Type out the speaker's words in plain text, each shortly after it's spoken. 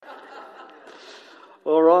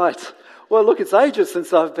All right. Well, look, it's ages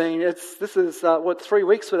since I've been. This is 3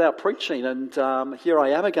 weeks without preaching, and here I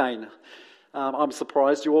am again. I'm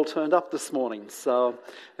surprised you all turned up this morning. So,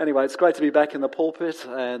 anyway, it's great to be back in the pulpit.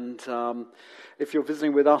 And if you're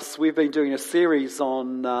visiting with us, we've been doing a series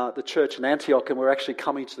on the church in Antioch, and we're actually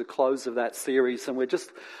coming to the close of that series. And we're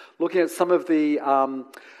just looking at some of the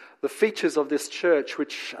features of this church,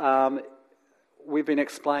 which we've been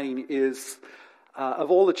explaining is.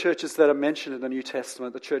 Of all the churches that are mentioned in the New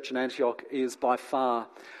Testament, the church in Antioch is by far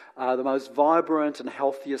the most vibrant and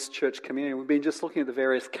healthiest church community. We've been just looking at the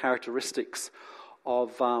various characteristics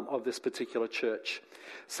of this particular church.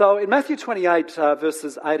 So in Matthew 28,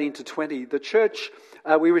 verses 18 to 20, the church,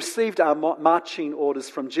 we received our marching orders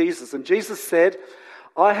from Jesus. And Jesus said,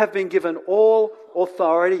 "I have been given all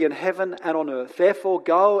authority in heaven and on earth. Therefore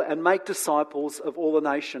go and make disciples of all the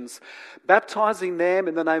nations, baptizing them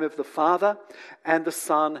in the name of the Father and the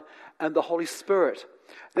Son and the Holy Spirit.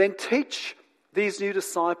 Then teach these new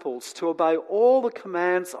disciples to obey all the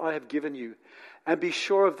commands I have given you. And be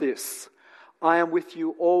sure of this, I am with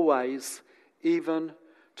you always, even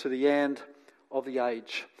to the end of the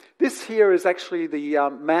age." This here is actually the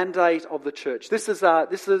mandate of the church. This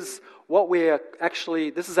is what we're actually.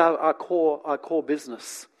 This is our core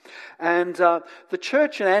business. And the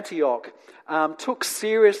church in Antioch took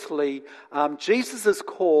seriously Jesus'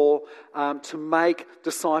 call to make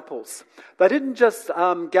disciples. They didn't just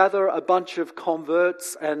gather a bunch of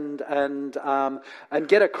converts and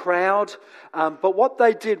get a crowd, but what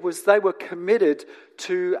they did was they were committed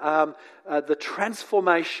to the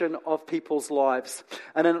transformation of people's lives.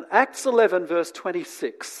 And in Acts 11, verse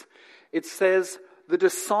 26, it says, "The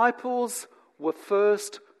disciples were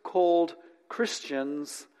first called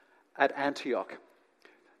Christians at Antioch."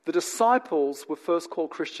 The disciples were first called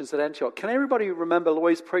Christians at Antioch. Can everybody remember,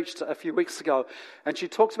 Louise preached a few weeks ago, and she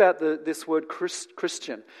talked about this word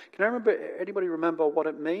Christian. Can anybody remember what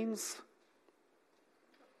it means?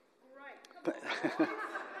 Right.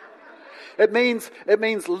 It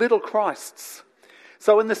means little Christs.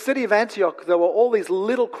 So in the city of Antioch, there were all these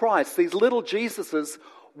little Christs, these little Jesuses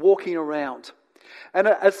walking around. And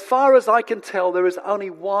as far as I can tell, there is only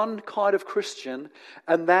one kind of Christian,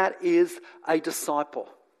 and that is a disciple.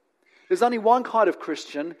 There's only one kind of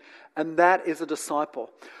Christian, and that is a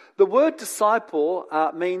disciple. The word disciple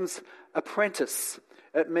means apprentice.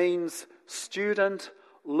 It means student,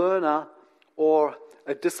 learner, or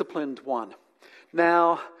a disciplined one.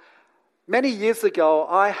 Now, many years ago,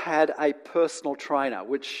 I had a personal trainer,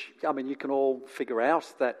 which, you can all figure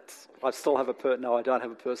out that I still have no, I don't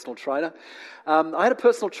have a personal trainer. I had a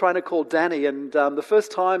personal trainer called Danny, and the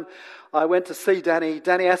first time I went to see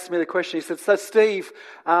Danny asked me the question. He said, "So Steve,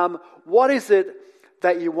 what is it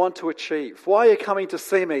that you want to achieve? Why are you coming to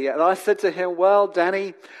see me?" And I said to him, "Well,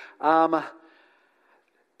 Danny,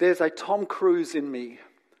 there's a Tom Cruise in me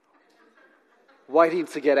waiting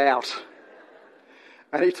to get out."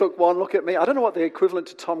 And he took one look at me. I don't know what the equivalent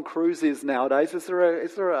to Tom Cruise is nowadays. Is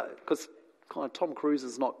there a, because kind of Tom Cruise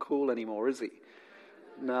is not cool anymore, is he?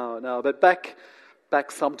 No. But back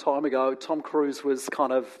some time ago, Tom Cruise was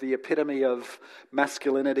kind of the epitome of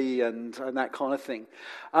masculinity and that kind of thing.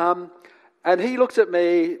 And he looked at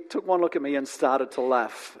me, took one look at me and started to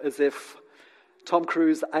laugh as if Tom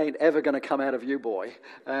Cruise ain't ever going to come out of you, boy.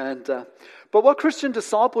 But what Christian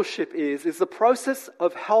discipleship is the process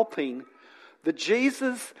of helping the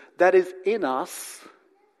Jesus that is in us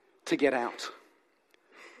to get out.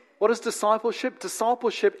 What is discipleship?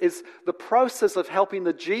 Discipleship is the process of helping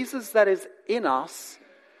the Jesus that is in us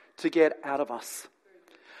to get out of us.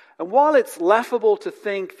 And while it's laughable to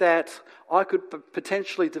think that I could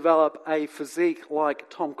potentially develop a physique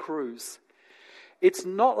like Tom Cruise, it's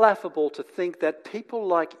not laughable to think that people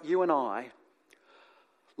like you and I,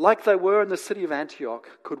 like they were in the city of Antioch,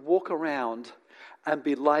 could walk around and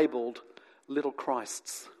be labelled little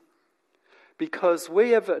Christs. Because we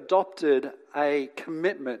have adopted a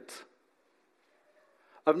commitment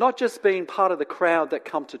of not just being part of the crowd that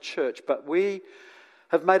come to church, but we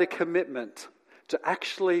have made a commitment to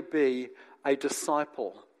actually be a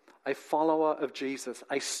disciple, a follower of Jesus,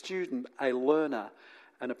 a student, a learner,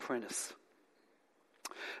 an apprentice.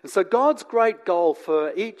 And so God's great goal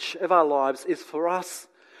for each of our lives is for us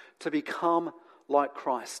to become like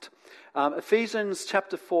Christ. Ephesians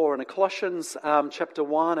chapter 4 and Colossians chapter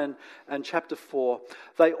 1 and chapter 4,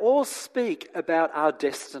 they all speak about our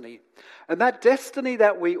destiny. And that destiny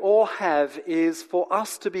that we all have is for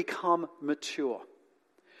us to become mature,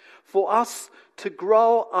 for us to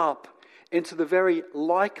grow up into the very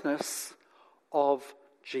likeness of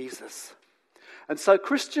Jesus. And so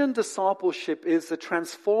Christian discipleship is the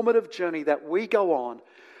transformative journey that we go on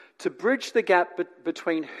to bridge the gap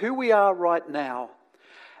between who we are right now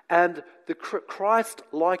and the Christ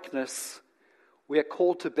likeness we are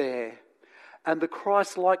called to bear, and the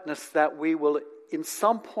Christ likeness that we will, in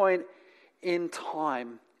some point in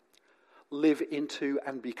time, live into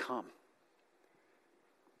and become.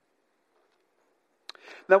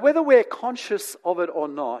 Now, whether we're conscious of it or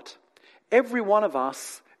not, every one of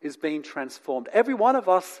us is being transformed. Every one of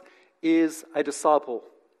us is a disciple.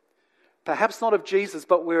 Perhaps not of Jesus,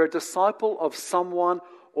 but we're a disciple of someone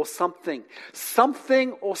or something.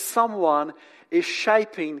 Something or someone is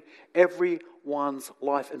shaping everyone's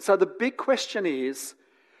life. And so the big question is,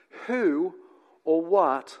 who or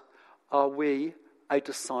what are we a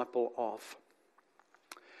disciple of?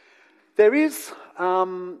 There is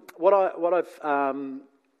what I've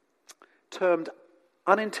termed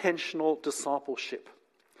unintentional discipleship.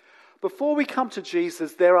 Before we come to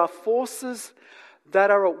Jesus, there are forces that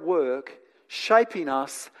are at work shaping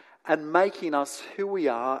us and making us who we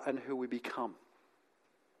are and who we become.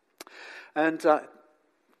 And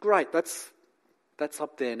great, that's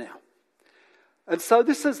up there now. And so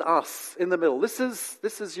this is us in the middle. This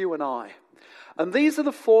is you and I. And these are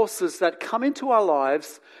the forces that come into our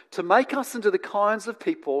lives to make us into the kinds of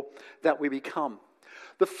people that we become.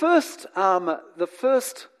 The first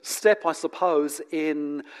step, I suppose,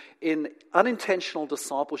 in unintentional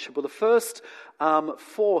discipleship, or the first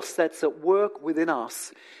force that's at work within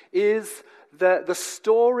us, is the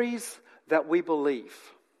stories that we believe.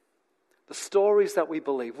 The stories that we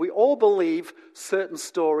believe. We all believe certain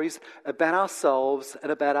stories about ourselves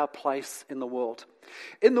and about our place in the world.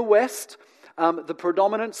 In the West, the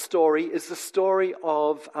predominant story is the story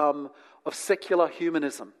of secular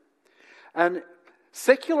humanism. And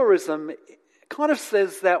secularism kind of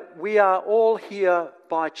says that we are all here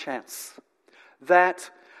by chance. That,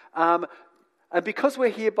 and because we're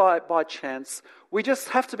here by chance, we just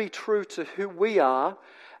have to be true to who we are,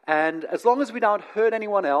 and as long as we don't hurt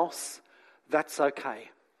anyone else, that's okay.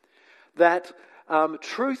 That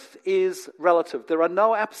truth is relative. There are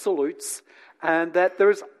no absolutes, and that there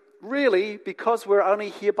is really, because we're only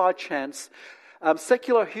here by chance,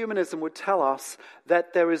 secular humanism would tell us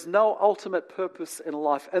that there is no ultimate purpose in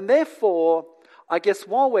life. And therefore, I guess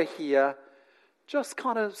while we're here, just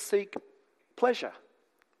kind of seek pleasure.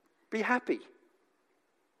 Be happy.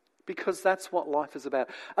 Because that's what life is about.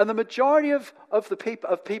 And the majority of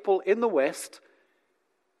people in the West,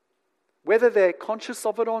 whether they're conscious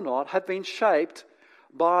of it or not, have been shaped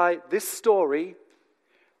by this story,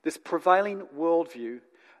 this prevailing worldview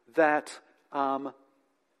that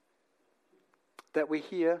we're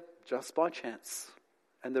here just by chance,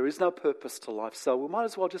 and there is no purpose to life. So we might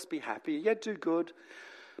as well just be happy. Yeah, do good,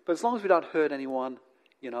 but as long as we don't hurt anyone,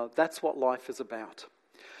 that's what life is about.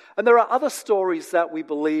 And there are other stories that we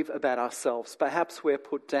believe about ourselves. Perhaps we're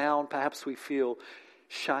put down, perhaps we feel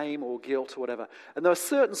shame or guilt or whatever. And there are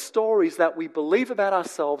certain stories that we believe about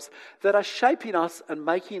ourselves that are shaping us and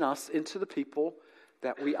making us into the people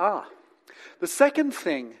that we are. The second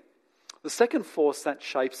force that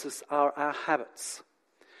shapes us are our habits.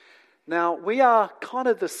 Now, we are kind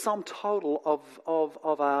of the sum total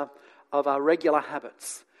of our regular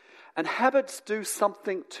habits. And habits do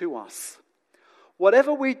something to us.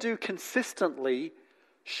 Whatever we do consistently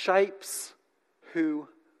shapes who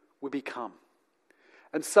we become.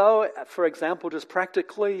 And so, for example, just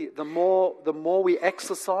practically, the more we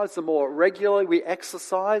exercise, the more regularly we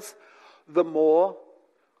exercise, the more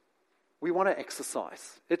we want to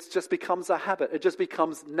exercise. It just becomes a habit. It just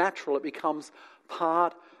becomes natural. It becomes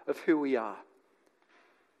part of who we are.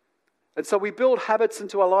 And so we build habits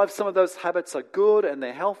into our lives. Some of those habits are good and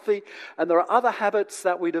they're healthy. And there are other habits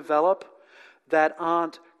that we develop that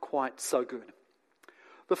aren't quite so good.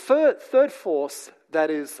 The third force that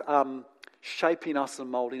is shaping us and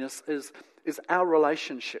molding us is our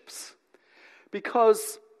relationships.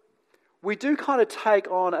 Because we do kind of take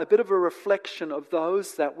on a bit of a reflection of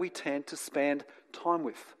those that we tend to spend time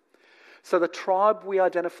with. So the tribe we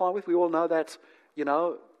identify with, we all know that,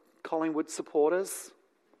 Collingwood supporters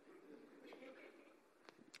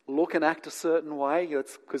look and act a certain way,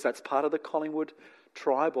 because that's part of the Collingwood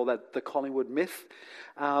tribe or the Collingwood myth.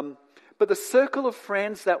 But the circle of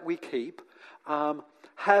friends that we keep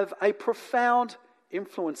have a profound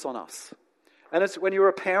influence on us. And it's when you're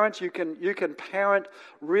a parent, you can parent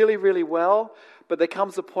really, really well, but there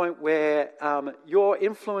comes a point where your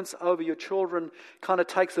influence over your children kind of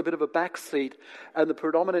takes a bit of a backseat, and the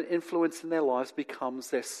predominant influence in their lives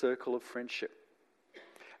becomes their circle of friendship.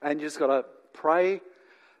 And you just got to pray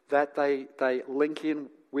that they link in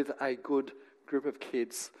with a good group of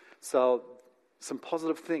kids, so some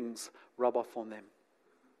positive things rub off on them.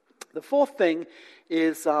 The fourth thing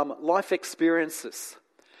is life experiences.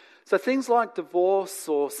 So things like divorce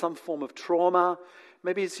or some form of trauma.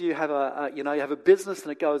 Maybe as you have you have a business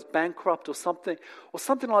and it goes bankrupt or something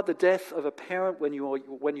like the death of a parent when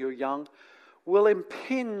you're young, will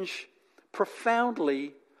impinge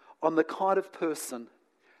profoundly on the kind of person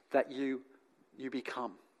that you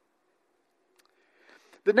become.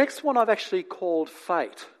 The next one I've actually called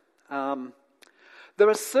fate. There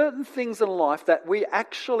are certain things in life that we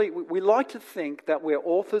like to think that we're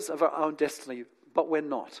authors of our own destiny, but we're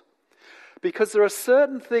not. Because there are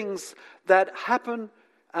certain things that happen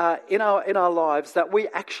in our lives that we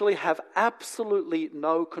actually have absolutely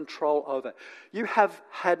no control over. You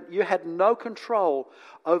had no control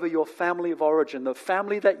over your family of origin, the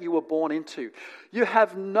family that you were born into. You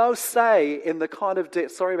have no say in the kind of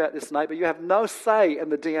sorry about this, Nate, but you have no say in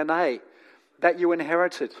the DNA that you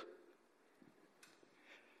inherited.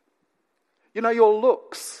 Your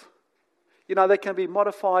looks, they can be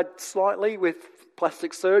modified slightly with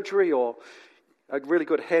plastic surgery or a really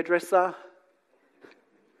good hairdresser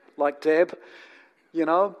like Deb,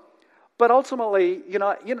 But ultimately,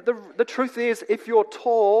 the truth is, if you're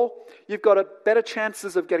tall, you've got better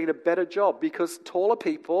chances of getting a better job because taller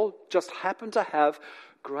people just happen to have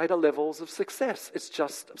greater levels of success. It's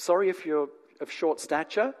just, sorry if you're of short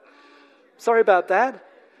stature. Sorry about that.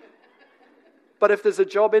 But if there's a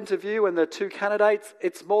job interview and there are two candidates,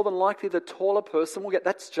 it's more than likely the taller person will get.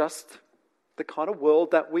 That's just the kind of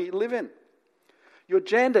world that we live in. Your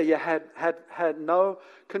gender, you had no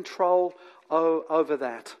control over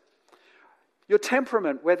that. Your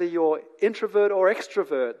temperament, whether you're introvert or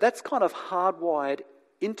extrovert, that's kind of hardwired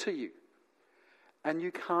into you. And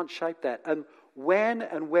you can't shape that. And when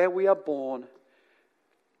and where we are born,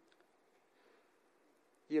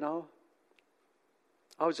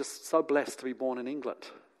 I was just so blessed to be born in England.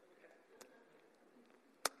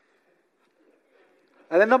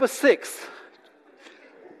 And then number 6.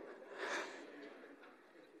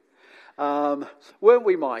 Weren't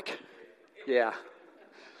we, Mike? Yeah.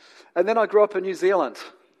 And then I grew up in New Zealand.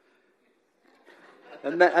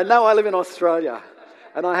 And now I live in Australia.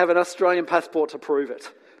 And I have an Australian passport to prove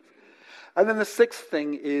it. And then the 6th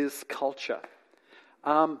thing is culture.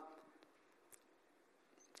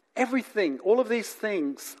 Everything, all of these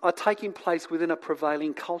things are taking place within a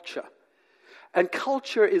prevailing culture. And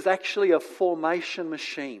culture is actually a formation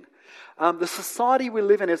machine. The society we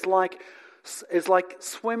live in is like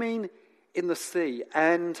swimming in the sea,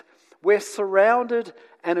 and we're surrounded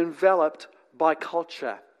and enveloped by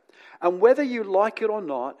culture. And whether you like it or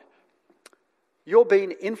not, you're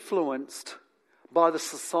being influenced by the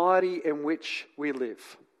society in which we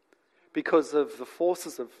live because of the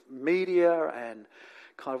forces of media and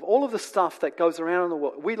kind of all of the stuff that goes around in the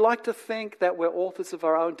world. We like to think that we're authors of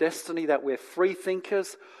our own destiny, that we're free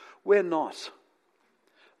thinkers. We're not.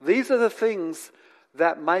 These are the things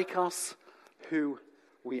that make us who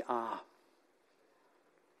we are.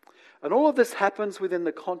 And all of this happens within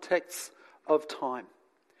the context of time.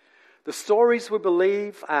 The stories we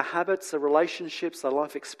believe, our habits, our relationships, our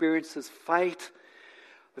life experiences, fate,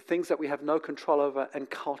 the things that we have no control over, and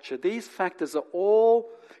culture. These factors are all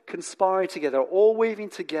conspiring together, all weaving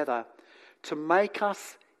together to make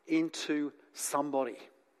us into somebody.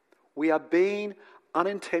 We are being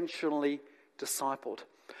unintentionally discipled.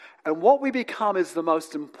 And what we become is the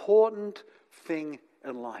most important thing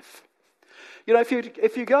in life.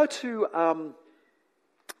 If you go to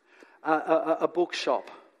a bookshop,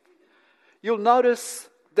 you'll notice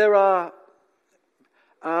there are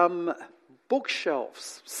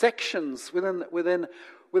bookshelves, sections within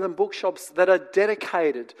bookshops that are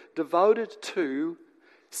devoted to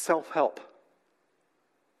self-help.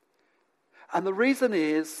 And the reason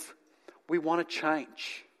is we want to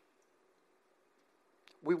change.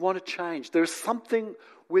 We want to change. There's something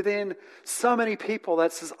within so many people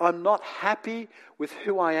that says, I'm not happy with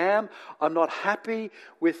who I am. I'm not happy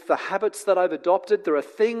with the habits that I've adopted. There are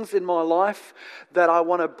things in my life that I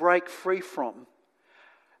want to break free from.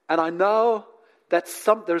 And I know that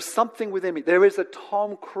there's something within me. There is a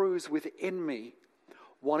Tom Cruise within me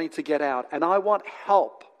wanting to get out. And I want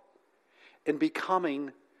help in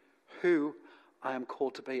becoming who I am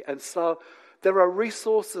called to be. And so there are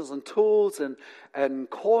resources and tools and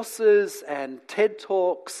courses and TED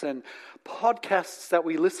Talks and podcasts that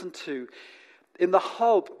we listen to in the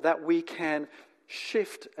hope that we can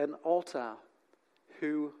shift and alter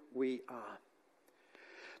who we are.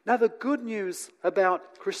 Now, the good news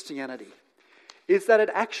about Christianity is that it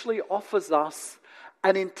actually offers us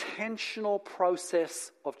an intentional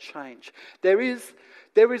process of change. There is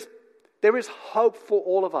hope for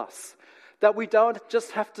all of us, that we don't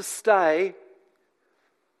just have to stay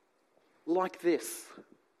like this,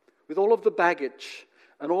 with all of the baggage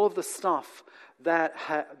and all of the stuff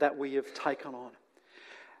that we have taken on.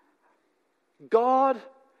 God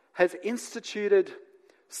has instituted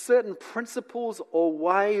certain principles or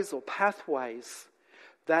ways or pathways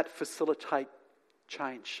that facilitate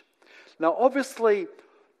change. Now, obviously,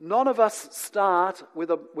 none of us start with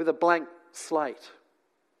a blank slate.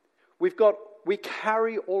 We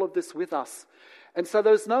carry all of this with us. And so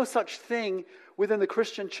there's no such thing within the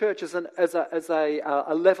Christian church as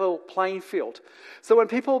a level playing field. So when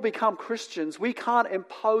people become Christians, we can't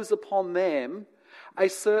impose upon them a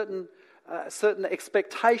certain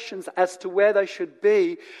expectations as to where they should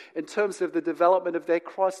be in terms of the development of their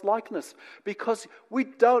Christ-likeness, because we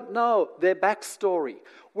don't know their backstory.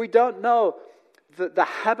 We don't know the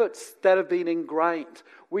habits that have been ingrained.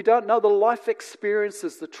 We don't know the life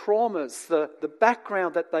experiences, the traumas, the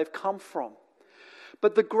background that they've come from.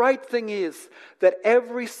 But the great thing is that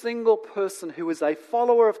every single person who is a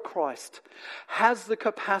follower of Christ has the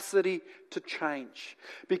capacity to change,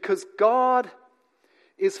 because God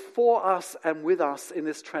is for us and with us in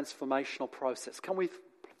this transformational process. Can we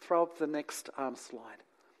throw up the next slide?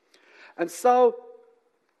 And so,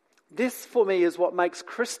 this for me is what makes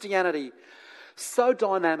Christianity so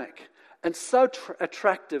dynamic and so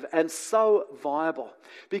attractive and so viable,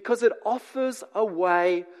 because it offers a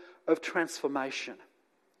way of transformation.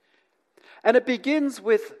 And it begins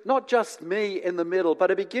with not just me in the middle, but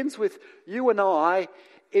it begins with you and I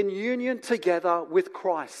in union together with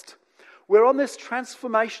Christ. We're on this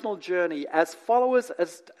transformational journey as followers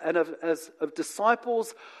of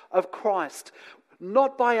disciples of Christ,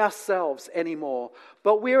 not by ourselves anymore,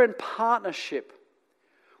 but we're in partnership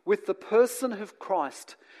with the person of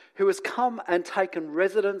Christ who has come and taken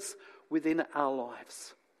residence within our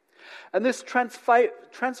lives. And this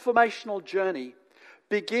transformational journey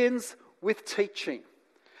begins with teaching.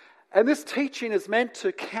 And this teaching is meant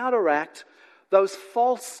to counteract those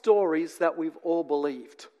false stories that we've all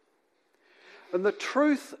believed. And the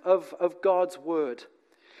truth of God's word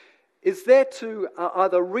is there to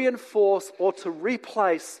either reinforce or to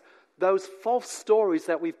replace those false stories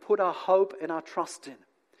that we've put our hope and our trust in.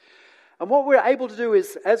 And what we're able to do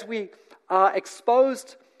is, as we are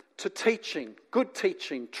exposed to teaching, good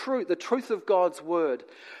teaching, the truth of God's word,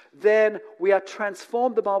 then we are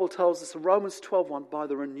transformed, the Bible tells us in Romans 12:1, by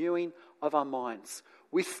the renewing of our minds.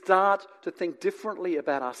 We start to think differently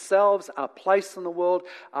about ourselves, our place in the world,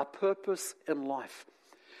 our purpose in life.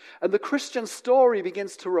 And the Christian story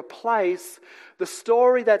begins to replace the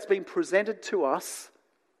story that's been presented to us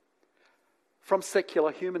from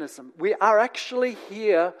secular humanism. We are actually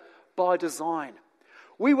here by design.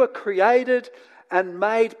 We were created and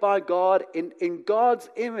made by God in God's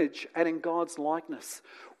image and in God's likeness.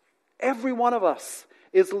 Every one of us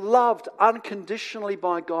is loved unconditionally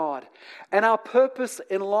by God. And our purpose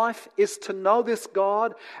in life is to know this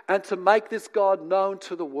God and to make this God known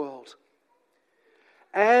to the world.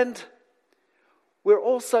 And we're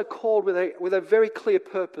also called with a very clear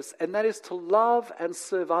purpose, and that is to love and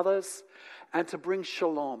serve others and to bring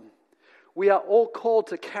shalom. We are all called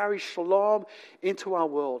to carry shalom into our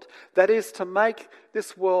world. That is, to make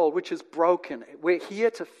this world, which is broken, we're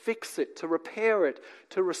here to fix it, to repair it,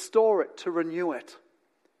 to restore it, to renew it.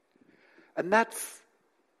 And that's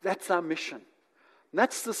our mission. And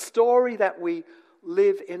that's the story that we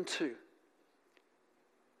live into.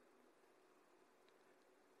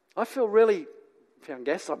 I feel really, if you can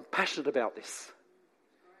guess, I'm passionate about this.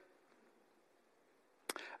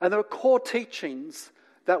 And there are core teachings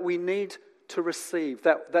that we need to receive,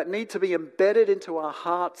 that need to be embedded into our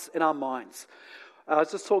hearts and our minds. I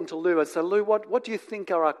was just talking to Lou. I said, Lou, what do you think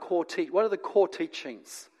are our what are the core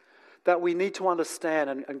teachings that we need to understand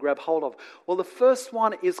and grab hold of? Well, the first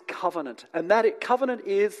one is covenant. And covenant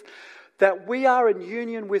is that we are in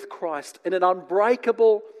union with Christ in an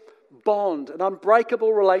unbreakable bond, an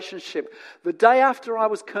unbreakable relationship. The day after I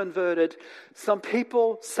was converted, some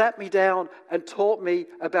people sat me down and taught me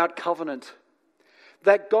about covenant.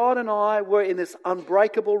 That God and I were in this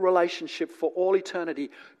unbreakable relationship for all eternity.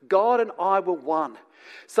 God and I were one.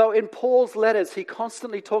 So in Paul's letters, he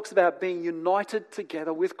constantly talks about being united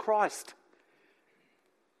together with Christ.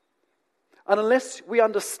 And unless we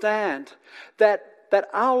understand that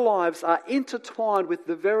our lives are intertwined with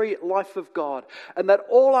the very life of God, and that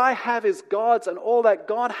all I have is God's and all that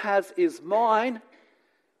God has is mine,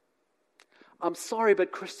 I'm sorry,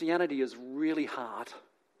 but Christianity is really hard.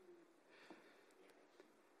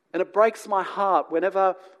 And it breaks my heart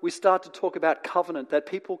whenever we start to talk about covenant that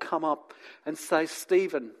people come up and say,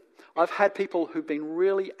 Stephen, I've had people who've been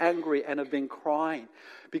really angry and have been crying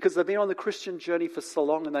because they've been on the Christian journey for so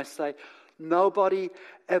long, and they say,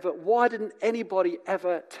 Why didn't anybody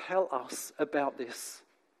ever tell us about this?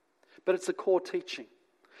 But it's a core teaching.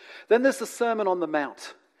 Then there's the Sermon on the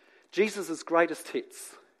Mount, Jesus' greatest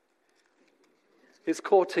hits, his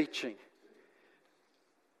core teaching,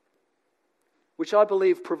 which I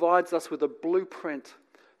believe provides us with a blueprint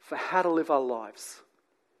for how to live our lives.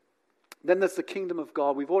 Then there's the kingdom of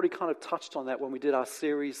God. We've already kind of touched on that when we did our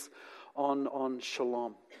series on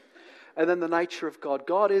Shalom. And then the nature of God.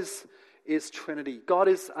 God is Trinity. God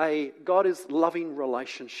is loving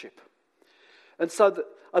relationship. And so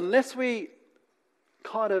unless we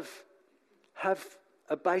kind of have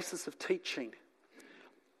a basis of teaching,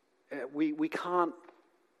 we can't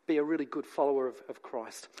be a really good follower of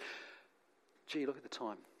Christ. Gee, look at the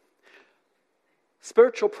time.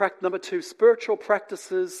 Number 2, spiritual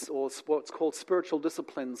practices, or what's called spiritual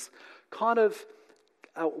disciplines, kind of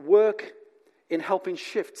work in helping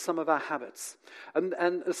shift some of our habits.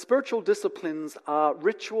 And the spiritual disciplines are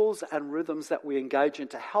rituals and rhythms that we engage in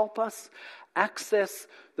to help us access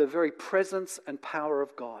the very presence and power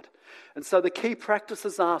of God. And so the key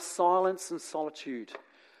practices are silence and solitude.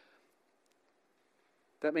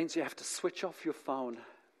 That means you have to switch off your phone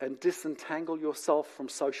and disentangle yourself from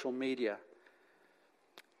social media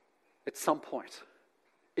at some point,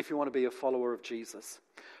 if you want to be a follower of Jesus.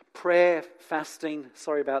 Prayer, fasting,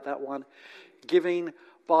 sorry about that one, giving,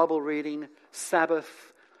 Bible reading,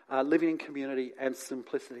 Sabbath, living in community, and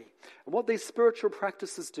simplicity. And what these spiritual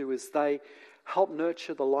practices do is they help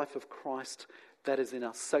nurture the life of Christ that is in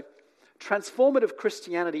us. So transformative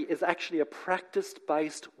Christianity is actually a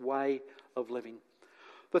practice-based way of living.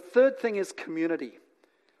 The third thing is community,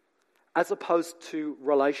 as opposed to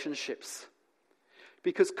relationships.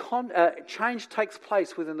 Because change takes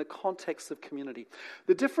place within the context of community.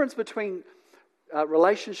 The difference between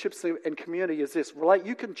relationships and community is this.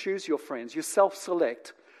 You can choose your friends. You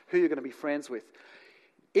self-select who you're going to be friends with.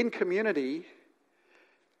 In community,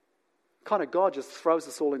 kind of God just throws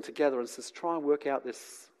us all in together and says, try and work out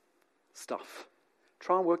this stuff.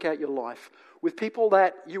 Try and work out your life with people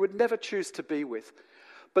that you would never choose to be with.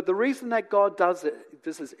 But the reason that God does it,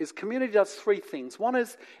 is community does 3 things. One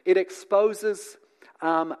is it exposes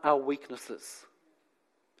our weaknesses.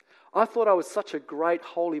 I thought I was such a great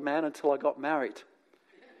holy man until I got married.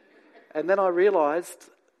 And then I realized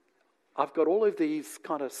I've got all of these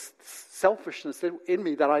kind of selfishness in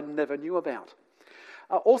me that I never knew about.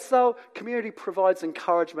 Also, community provides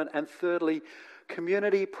encouragement. And thirdly,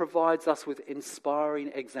 community provides us with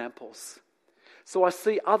inspiring examples. So I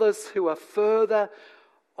see others who are further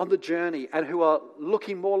on the journey and who are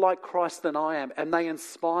looking more like Christ than I am, and they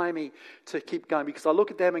inspire me to keep going because I look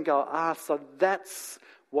at them and go, so that's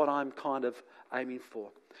what I'm kind of aiming for.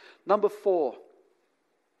 Number 4,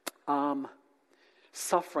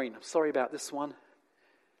 suffering. Sorry about this one.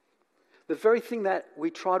 The very thing that we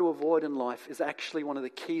try to avoid in life is actually one of the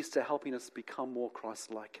keys to helping us become more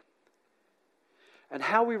Christ-like. And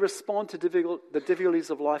how we respond to the difficulties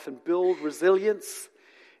of life and build resilience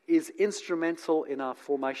is instrumental in our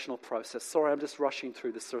formational process. Sorry, I'm just rushing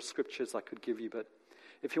through this. There are scriptures I could give you, but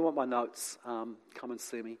if you want my notes, come and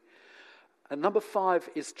see me. And number 5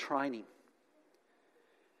 is training.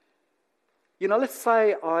 Let's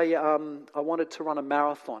say I wanted to run a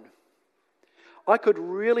marathon. I could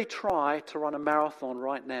really try to run a marathon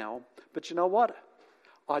right now, but you know what?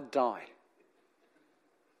 I'd die.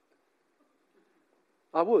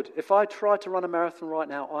 I would. If I tried to run a marathon right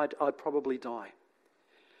now, I'd probably die.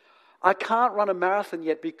 I can't run a marathon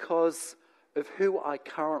yet because of who I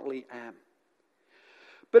currently am.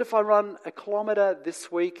 But if I run a kilometre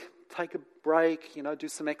this week, take a break, do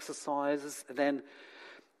some exercises, and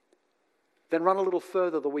then run a little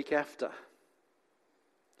further the week after.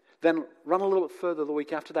 Then run a little bit further the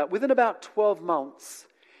week after that. Within about 12 months,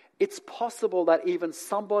 it's possible that even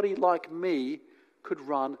somebody like me could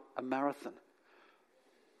run a marathon.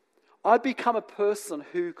 I'd become a person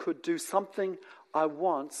who could do something I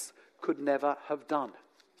once could never have done.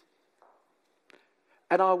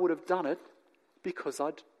 And I would have done it because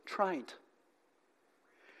I'd trained.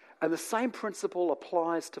 And the same principle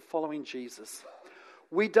applies to following Jesus.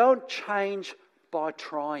 We don't change by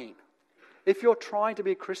trying. If you're trying to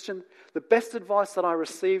be a Christian, the best advice that I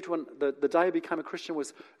received when the day I became a Christian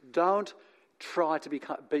was, don't try to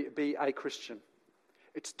be a Christian.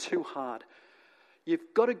 It's too hard. You've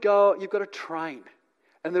got to train.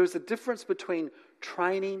 And there is a difference between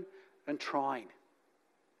training and trying.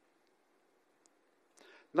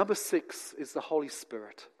 Number 6 is the Holy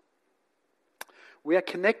Spirit. We are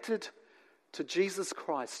connected to Jesus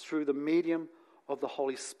Christ through the medium of the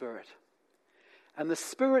Holy Spirit. And the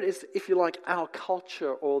Spirit is, if you like, our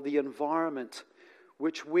culture or the environment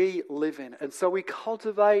which we live in. And so we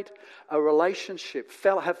cultivate a relationship,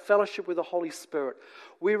 have fellowship with the Holy Spirit.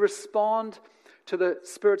 We respond to the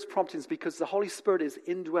Spirit's promptings because the Holy Spirit is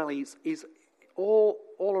indwelling, is all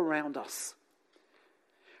around us.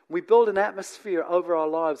 We build an atmosphere over our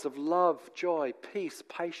lives of love, joy, peace,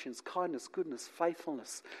 patience, kindness, goodness,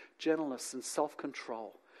 faithfulness, gentleness, and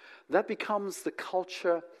self-control. That becomes the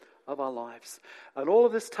culture of our lives. And all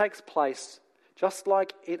of this takes place just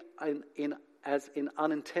like in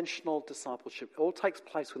unintentional discipleship. It all takes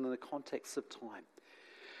place within the context of time.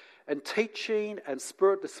 And teaching and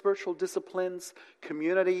the spiritual disciplines,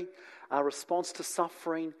 community, our response to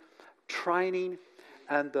suffering, training,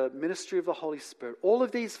 and the ministry of the Holy Spirit, all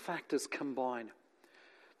of these factors combine.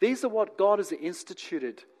 These are what God has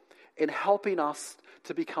instituted in helping us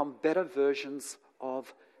to become better versions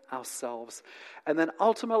of ourselves. And then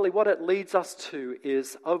ultimately what it leads us to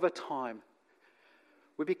is, over time,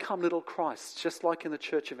 we become little Christs, just like in the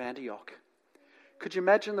church of Antioch. Could you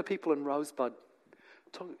imagine the people in Rosebud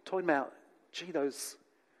talking about, those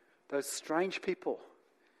strange people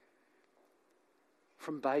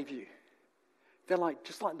from Bayview, they're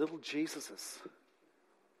just like little Jesuses.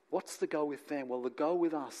 What's the go with them? Well, the go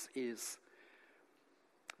with us is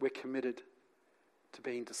we're committed to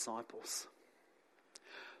being disciples.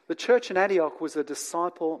 The church in Antioch was a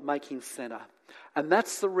disciple-making center. And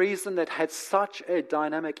that's the reason it had such a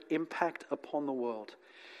dynamic impact upon the world.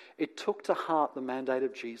 It took to heart the mandate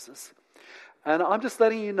of Jesus. And I'm just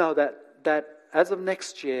letting you know that as of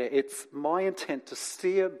next year, it's my intent to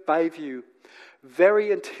steer Bayview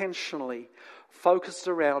very intentionally focused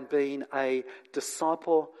around being a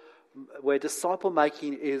disciple, where disciple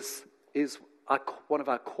making is one of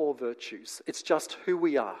our core virtues. It's just who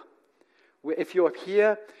we are. If you're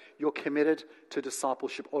here, you're committed to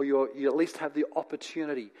discipleship, or you at least have the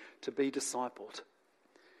opportunity to be discipled.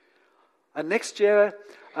 And next year,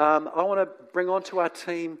 I want to bring onto our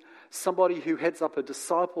team somebody who heads up a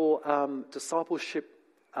discipleship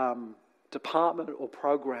department or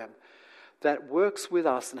program that works with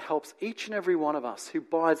us and helps each and every one of us who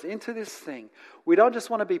buys into this thing. We don't just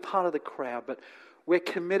want to be part of the crowd, but we're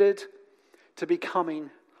committed to becoming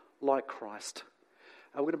like Christ.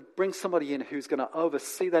 We're going to bring somebody in who's going to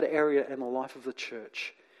oversee that area in the life of the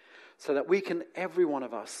church so that we can, every one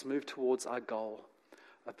of us, move towards our goal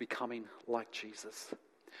of becoming like Jesus.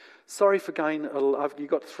 Sorry for going, you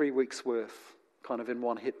got 3 weeks worth kind of in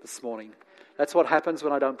one hit this morning. That's what happens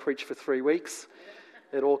when I don't preach for 3 weeks.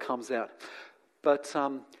 It all comes out. But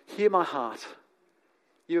hear my heart.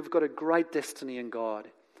 You've got a great destiny in God.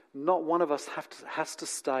 Not one of us has to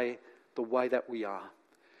stay the way that we are.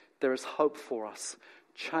 There is hope for us.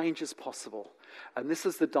 Change is possible. And this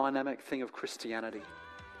is the dynamic thing of Christianity.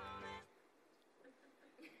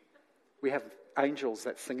 We have angels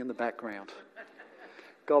that sing in the background.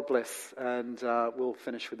 God bless. And we'll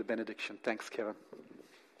finish with the benediction. Thanks, Kevin.